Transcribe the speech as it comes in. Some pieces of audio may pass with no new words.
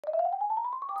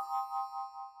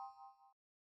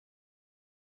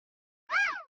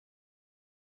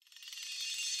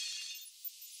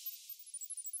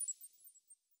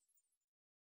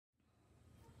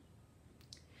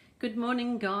Good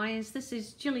morning, guys. This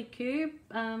is Jilly Cube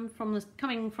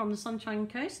coming from the Sunshine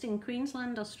Coast in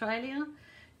Queensland, Australia,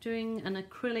 doing an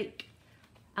acrylic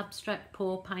abstract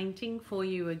pour painting for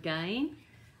you again.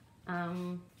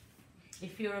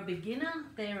 If you're a beginner,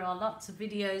 there are lots of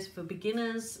videos for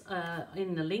beginners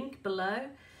in the link below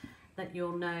that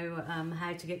you'll know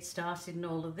how to get started in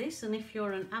all of this. And if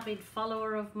you're an avid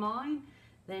follower of mine,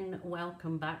 then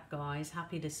welcome back, guys.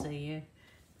 Happy to see you.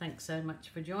 Thanks so much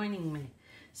for joining me.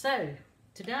 So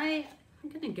today I'm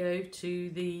going to go to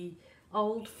the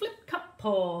old flip cup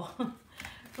pour.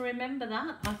 Remember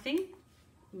that? I think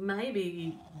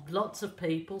maybe lots of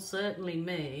people, certainly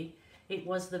me, it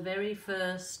was the very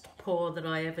first pour that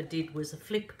I ever did was a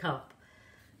flip cup.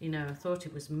 You know, I thought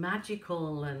it was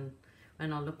magical, and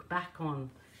when I look back on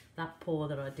that pour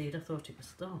that I did, I thought it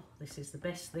was, oh, this is the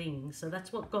best thing. So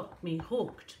that's what got me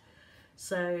hooked.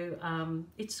 So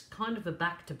it's kind of a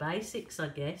back to basics, I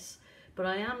guess. But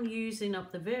I am using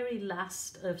up the very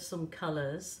last of some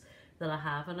colours that I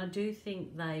have, and I do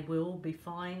think they will be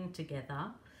fine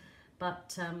together.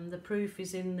 But the proof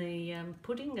is in the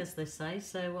pudding, as they say,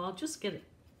 so I'll just get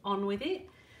on with it.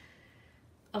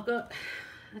 I've got,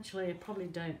 actually I probably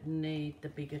don't need the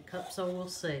bigger cup, so we'll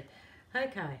see.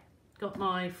 Okay, got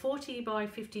my 40 by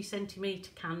 50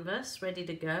 centimetre canvas ready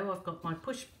to go. I've got my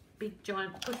big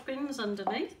giant push pins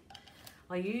underneath.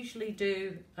 I usually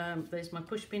do, there's my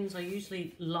push pins, I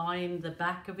usually line the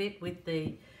back of it with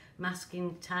the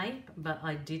masking tape, but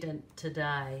I didn't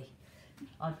today.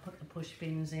 I put the push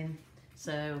pins in.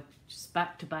 So just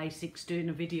back to basics, doing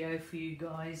a video for you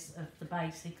guys of the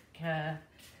basic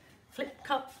flip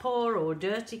cup pour or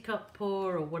dirty cup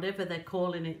pour or whatever they're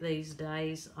calling it these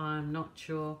days. I'm not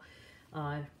sure.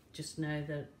 I just know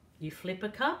that you flip a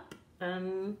cup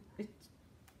and it's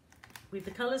with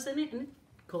the colours in it, and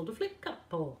called a flip cup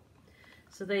pour.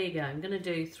 So there you go. I'm going to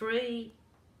do 3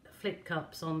 flip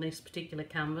cups on this particular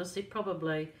canvas. It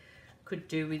probably could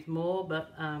do with more,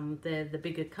 but they're the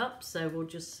bigger cups, so we'll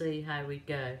just see how we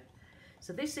go.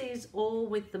 So this is all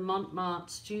with the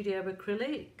Mont Studio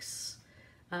acrylics,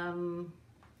 and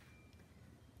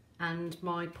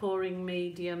my pouring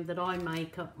medium that I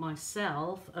make up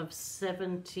myself of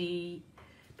 70%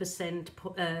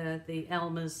 the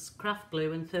Helmar's craft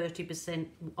glue and 30%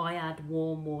 I add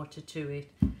warm water to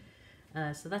it.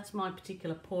 So that's my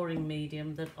particular pouring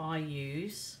medium that I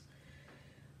use.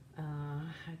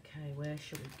 Okay, where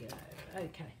should we go?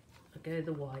 Okay, I'll go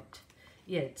the white.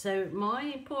 Yeah, so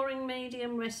my pouring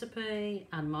medium recipe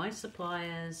and my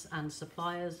suppliers and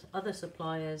other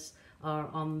suppliers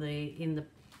are in the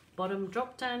bottom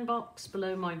drop down box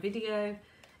below my video.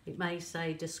 It may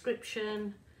say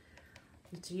description.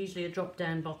 It's usually a drop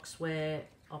down box where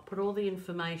I'll put all the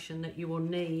information that you will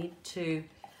need to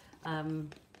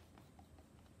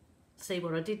see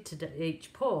what I did to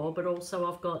each pour, but also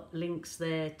I've got links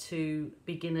there to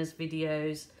beginners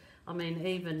videos. I mean,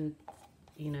 even,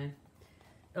 you know,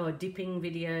 or dipping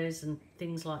videos and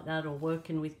things like that, or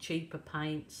working with cheaper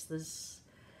paints. There's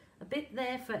a bit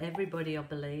there for everybody, I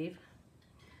believe.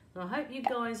 So I hope you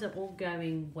guys are all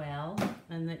going well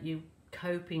and that you're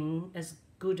coping as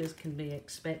good as can be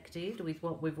expected with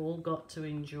what we've all got to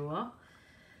endure.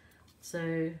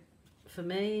 So for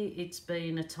me, it's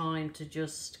been a time to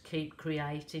just keep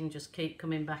creating, just keep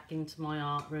coming back into my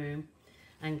art room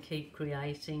and keep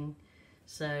creating.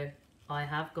 So I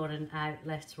have got an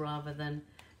outlet rather than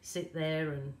sit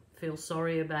there and feel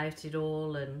sorry about it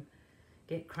all and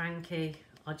get cranky.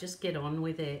 I just get on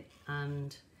with it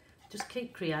and just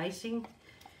keep creating.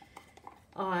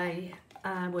 I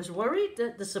was worried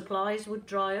that the supplies would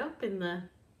dry up in the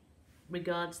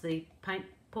regards the paint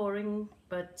pouring,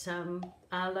 but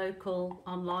our local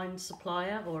online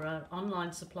supplier, or our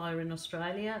online supplier in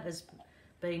Australia, has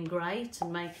been great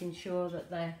and making sure that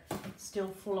they're still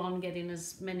full on getting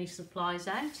as many supplies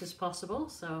out as possible.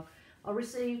 So I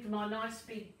received my nice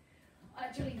big, I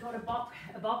actually got a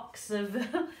box of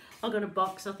I got a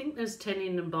box, I think there's 10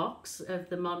 in a box of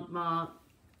the Mont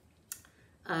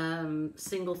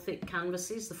single thick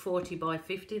canvases, the 40 by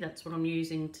 50. That's what I'm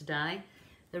using today.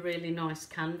 They're really nice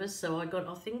canvas. So I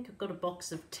think I've got a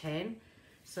box of 10.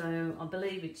 So I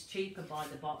believe it's cheaper by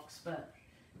the box, but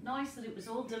nice that it was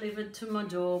all delivered to my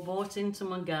door, brought into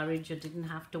my garage. I didn't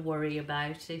have to worry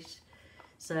about it.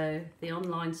 So the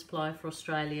online supply for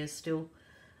Australia is still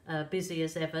busy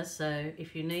as ever. So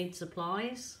if you need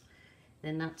supplies,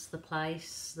 then that's the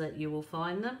place that you will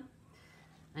find them.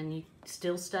 and you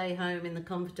still stay home in the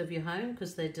comfort of your home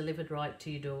because they're delivered right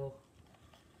to your door.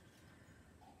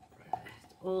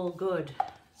 All good.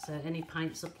 So any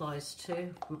paint supplies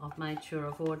too, I've made sure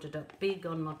I've ordered up big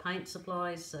on my paint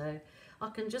supplies, so I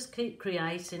can just keep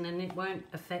creating and it won't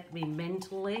affect me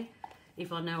mentally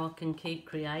if I know I can keep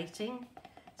creating.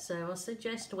 So I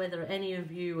suggest, whether any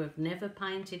of you have never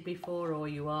painted before or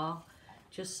you are,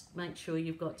 just make sure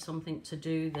you've got something to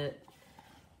do that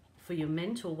for your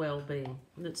mental well-being,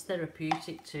 that's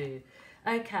therapeutic too.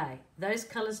 Okay, those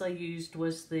colours I used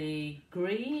was the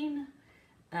green,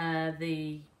 I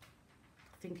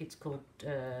think it's called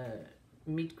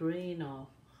mid green, or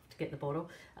to get the bottle.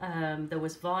 There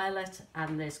was violet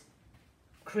and there's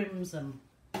crimson.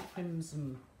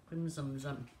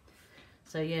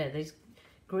 So yeah, there's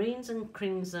greens and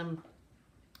crimson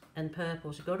and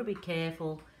purples. You've got to be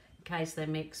careful in case they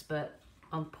mix, but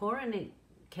I'm pouring it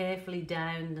carefully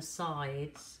down the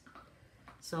sides,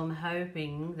 so I'm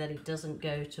hoping that it doesn't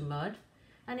go to mud,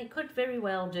 and it could very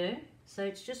well do. So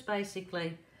it's just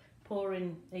basically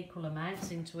pouring equal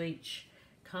amounts into each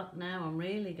cup. Now I'm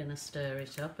really going to stir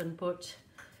it up and put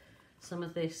some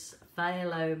of this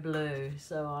phthalo blue.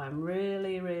 So I'm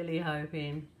really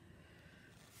hoping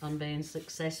I'm being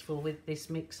successful with this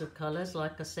mix of colours.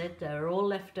 Like I said, they're all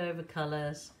leftover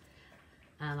colours,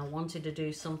 and I wanted to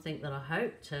do something that I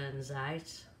hope turns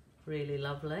out really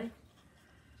lovely.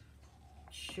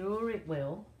 Sure it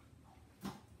will.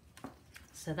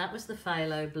 So that was the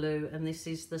phthalo blue, and this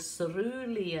is the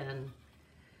cerulean.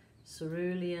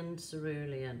 Cerulean.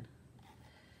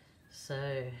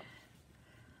 So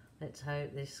let's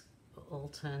hope this all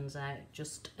turns out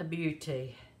just a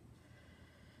beauty.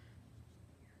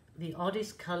 The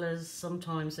oddest colours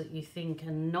sometimes that you think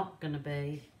are not going to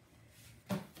be,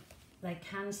 they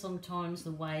can sometimes,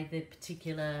 the way the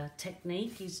particular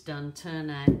technique is done, turn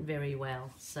out very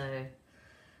well. So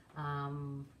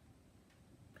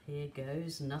here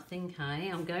goes nothing. Hey,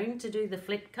 I'm going to do the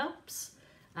flip cups,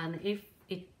 and if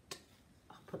it,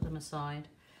 I'll put them aside.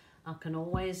 I can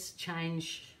always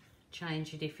change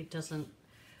it if it doesn't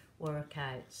work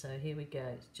out. So here we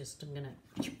go. Just, I'm gonna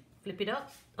flip it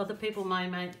up. Other people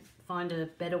may find a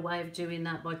better way of doing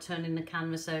that by turning the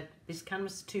canvas out. This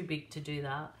canvas is too big to do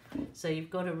that, so you've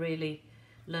got to really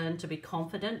learn to be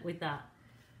confident with that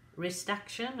wrist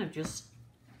action of just,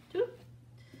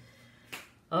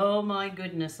 oh my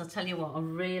goodness, I'll tell you what,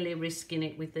 I'm really risking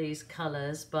it with these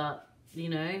colours, but you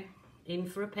know, in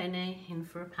for a penny, in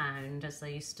for a pound, as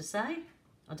they used to say.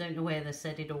 I don't know where they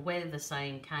said it or where the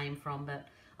saying came from, but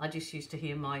I just used to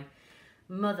hear my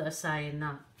mother saying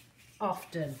that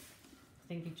often.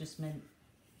 I think it just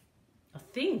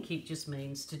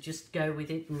means to just go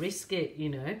with it and risk it, you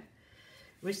know.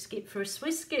 Risk it for a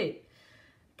swisket.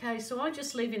 Okay, so I'm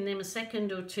just leaving them a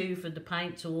second or two for the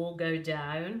paint to all go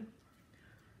down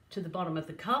to the bottom of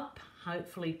the cup.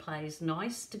 Hopefully plays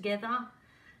nice together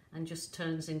and just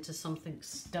turns into something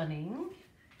stunning.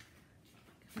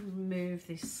 Remove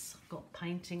this, I've got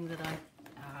painting that I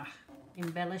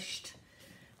embellished,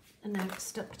 and now it's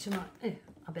stuck to my,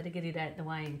 I better get it out the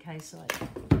way in case I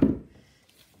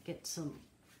get some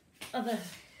other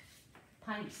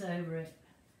paints over it.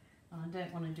 I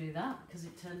don't want to do that because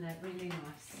it turned out really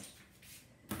nice.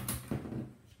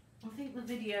 I think the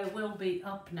video will be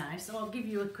up now, so I'll give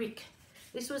you a quick,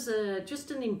 this was just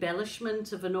an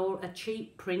embellishment of a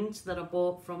cheap print that I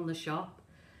bought from the shop.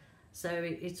 So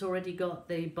it's already got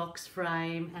the box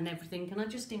frame and everything, and I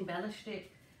just embellished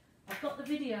it. I've got the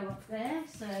video up there,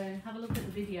 so have a look at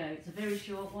the video. It's a very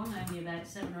short one, only about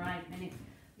 7 or 8 minutes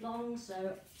long,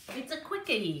 so it's a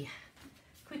quickie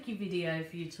video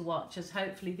for you to watch, as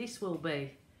hopefully this will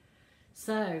be.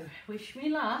 So wish me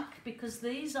luck, because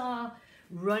these are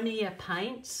runnier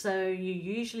paints, so you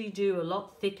usually do a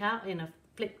lot thicker in a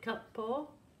flip cup pour.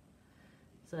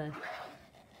 So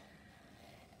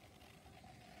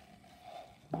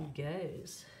here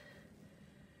goes.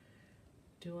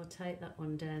 Do I take that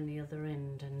one down the other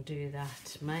end and do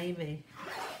that? Maybe.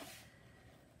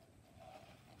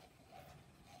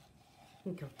 I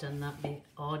think I've done that bit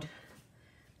odd.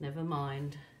 Never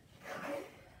mind.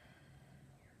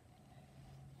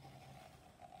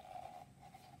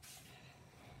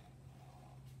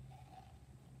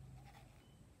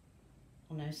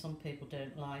 I know some people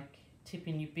don't like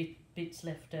tipping your bits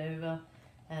left over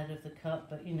out of the cup,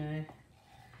 but you know,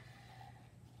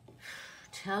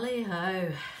 tally-ho,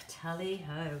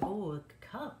 tally-ho. Oh, the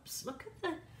cups, look at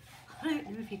the, I don't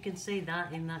know if you can see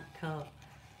that in that cup.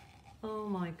 Oh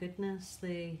my goodness,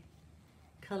 the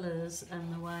colours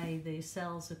and the way the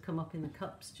cells have come up in the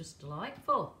cups, just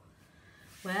delightful.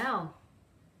 Wow.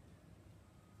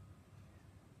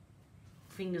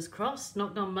 fingers crossed,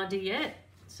 not gone muddy yet.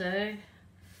 So.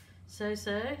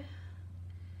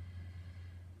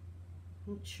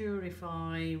 Not sure if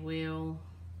I will.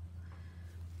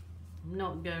 I'm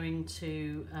not going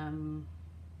to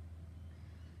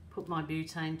put my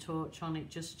butane torch on it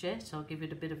just yet. I'll give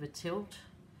it a bit of a tilt,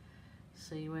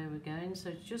 see where we're going.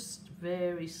 So just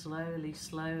very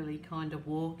slowly kind of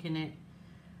walking it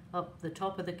up the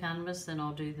top of the canvas. Then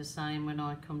I'll do the same when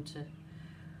I come to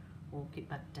walk it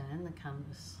back down the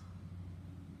canvas.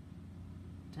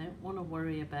 Don't want to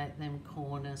worry about them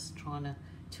corners, trying to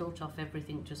tilt off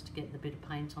everything just to get the bit of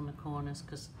paint on the corners,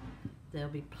 because there'll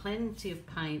be plenty of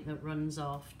paint that runs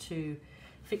off to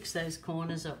fix those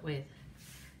corners up with.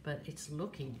 But it's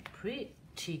looking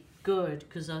pretty good,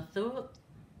 because I thought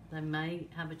they may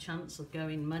have a chance of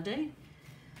going muddy,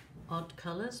 odd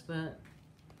colours, but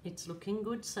it's looking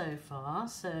good so far.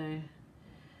 So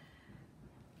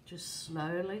just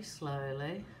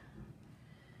slowly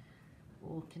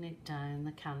walking it down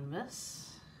the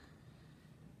canvas.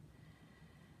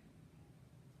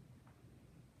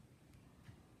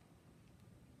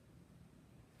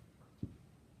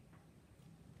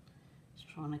 Just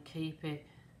trying to keep it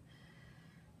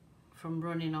from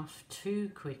running off too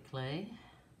quickly.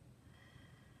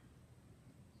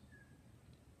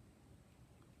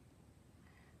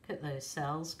 Look at those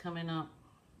cells coming up,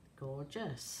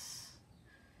 gorgeous.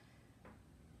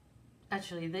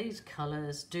 Actually, these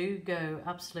colours do go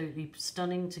absolutely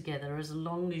stunning together, as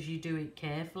long as you do it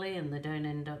carefully and they don't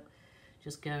end up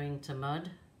just going to mud.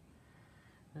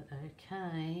 But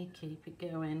okay, keep it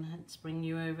going. Let's bring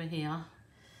you over here.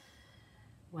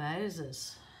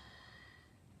 Wowzers.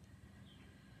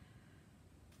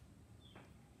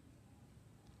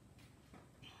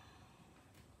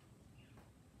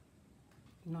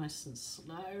 Nice and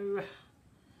slow.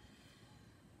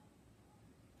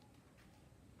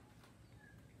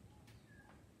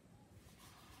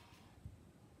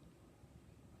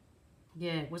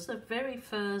 Yeah, it was the very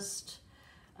first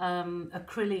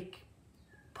acrylic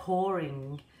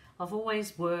pouring. I've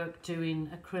always worked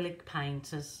doing acrylic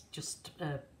paint as just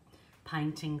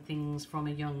painting things from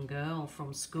a young girl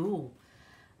from school.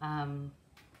 And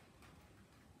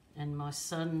my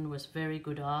son was a very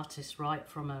good artist right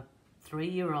from a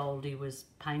 3-year-old. He was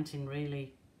painting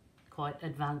really quite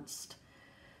advanced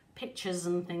pictures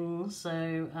and things.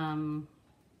 So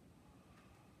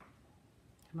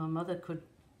my mother could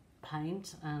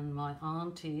paint and my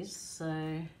aunties,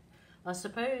 so I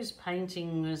suppose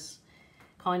painting was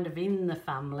kind of in the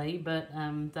family, but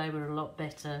they were a lot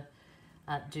better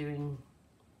at doing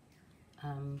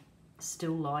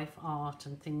still life art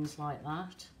and things like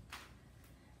that,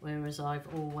 whereas I've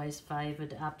always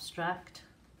favoured abstract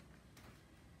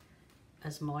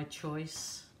as my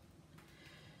choice.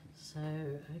 So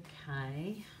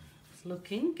okay, it's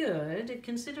looking good,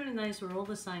 considering those were all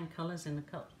the same colours in the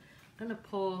cup. I'm going to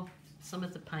pour some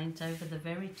of the paint over the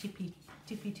very tippy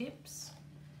tips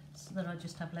so that I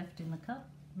just have left in the cup.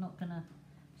 I'm not going to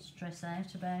stress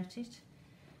out about it.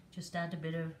 Just add a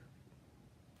bit of,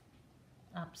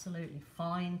 absolutely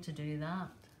fine to do that.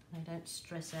 I don't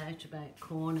stress out about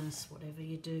corners, whatever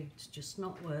you do. It's just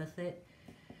not worth it.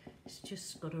 It's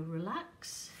just got to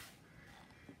relax.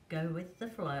 Go with the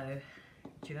flow.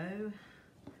 Joe,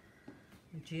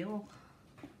 Jill.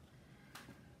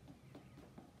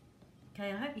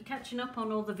 Okay, I hope you're catching up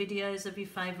on all the videos of your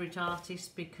favourite artists,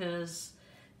 because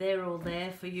they're all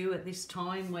there for you at this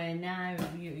time where now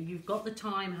you've got the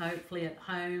time, hopefully, at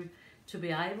home to be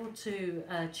able to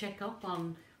check up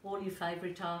on all your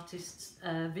favourite artists'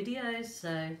 videos.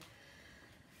 So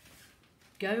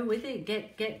go with it,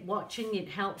 get watching. It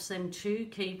helps them too,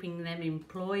 keeping them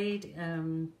employed,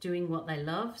 doing what they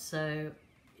love. So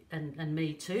and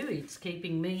me too, it's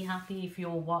keeping me happy if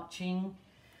you're watching.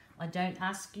 I don't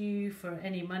ask you for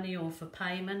any money or for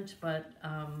payment, but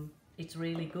it's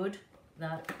really good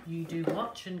that you do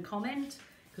watch and comment,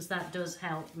 because that does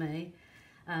help me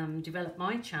develop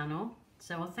my channel.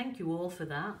 So I thank you all for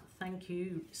that. Thank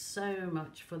you so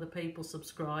much for the people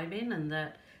subscribing and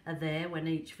that are there when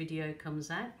each video comes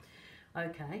out.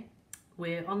 Okay,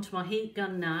 we're onto my heat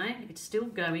gun now. It's still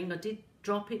going. I did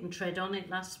drop it and tread on it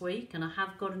last week, and I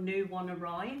have got a new one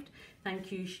arrived.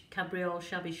 Thank you, Cabriole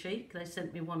Shabby Chic. They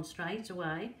sent me one straight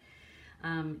away.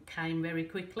 Came very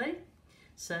quickly.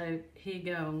 So here you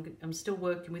go. I'm still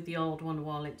working with the old one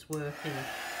while it's working.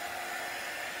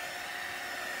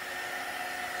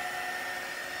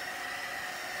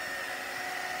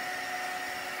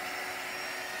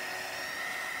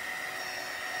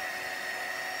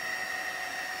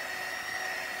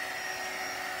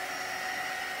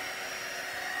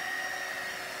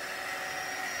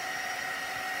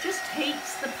 Just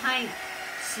heats the paint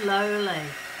slowly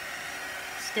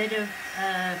instead of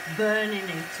burning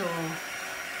it,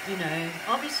 or, you know,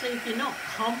 obviously if you're not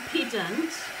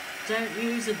confident, don't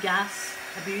use a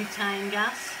butane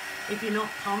gas if you're not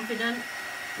confident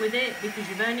with it, because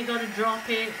you've only got to drop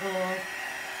it or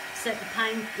set the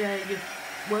paint, your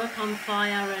work on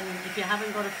fire, and if you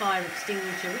haven't got a fire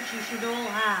extinguisher, which you should all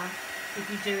have if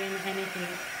you're doing anything.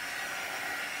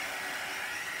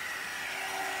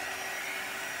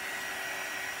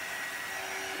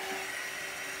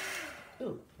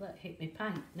 Oh, that hit me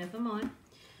paint, never mind.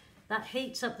 That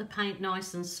heats up the paint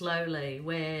nice and slowly,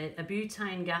 where a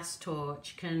butane gas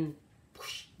torch can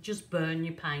just burn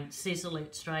your paint, sizzle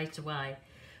it straight away.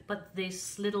 But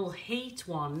this little heat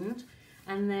wand,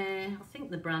 and I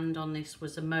think the brand on this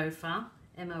was a MOFA,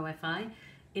 M-O-F-A.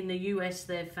 In the US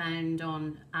they're found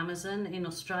on Amazon. In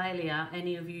Australia,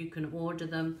 any of you can order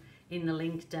them in the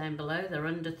link down below. They're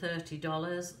under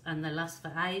 $30 and they last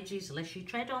for ages unless you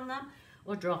tread on them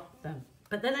or drop them.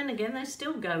 But then again, they're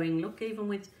still going, look, even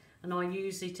with, and I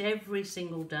use it every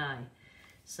single day.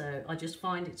 So I just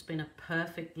find it's been a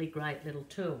perfectly great little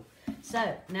tool.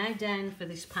 So now down for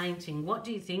this painting. What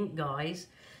do you think, guys?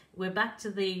 We're back to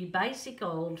the basic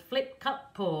old flip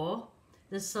cut pour.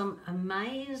 There's some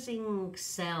amazing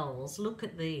cells. Look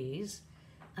at these.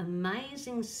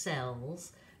 Amazing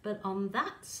cells. But on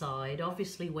that side,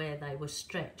 obviously where they were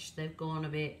stretched, they've gone a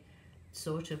bit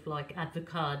sort of like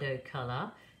avocado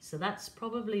colour. So that's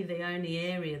probably the only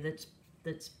area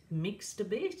that's mixed a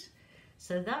bit.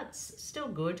 So that's still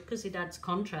good because it adds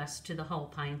contrast to the whole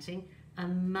painting.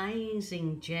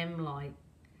 Amazing gem-like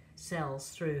cells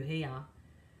through here.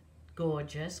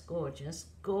 Gorgeous, gorgeous,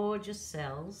 gorgeous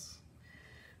cells.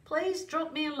 Please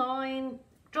drop me a line,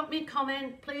 drop me a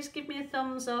comment, please give me a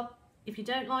thumbs up. If you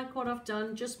don't like what I've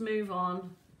done, just move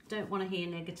on. Don't want to hear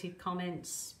negative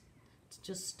comments.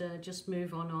 Just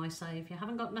move on, I say. If you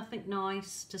haven't got nothing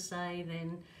nice to say,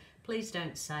 then please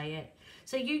don't say it.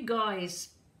 So you guys,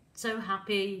 so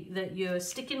happy that you're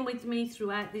sticking with me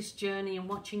throughout this journey and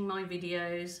watching my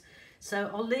videos.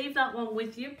 So I'll leave that one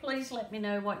with you. Please let me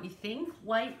know what you think.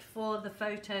 Wait for the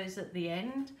photos at the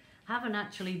end. Haven't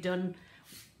actually done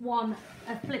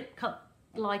a flip cut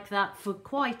like that for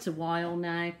quite a while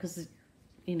now, because,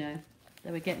 you know,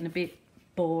 they were getting a bit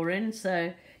boring.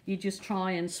 So you just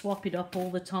try and swap it up all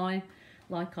the time,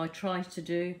 like I try to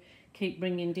do. Keep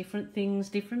bringing different things,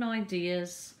 different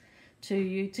ideas to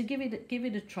you to give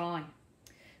it a try.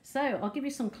 So I'll give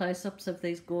you some close-ups of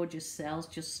these gorgeous cells.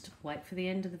 Just wait for the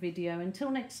end of the video.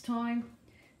 Until next time,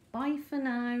 bye for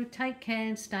now. Take care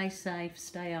and stay safe,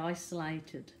 stay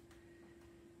isolated.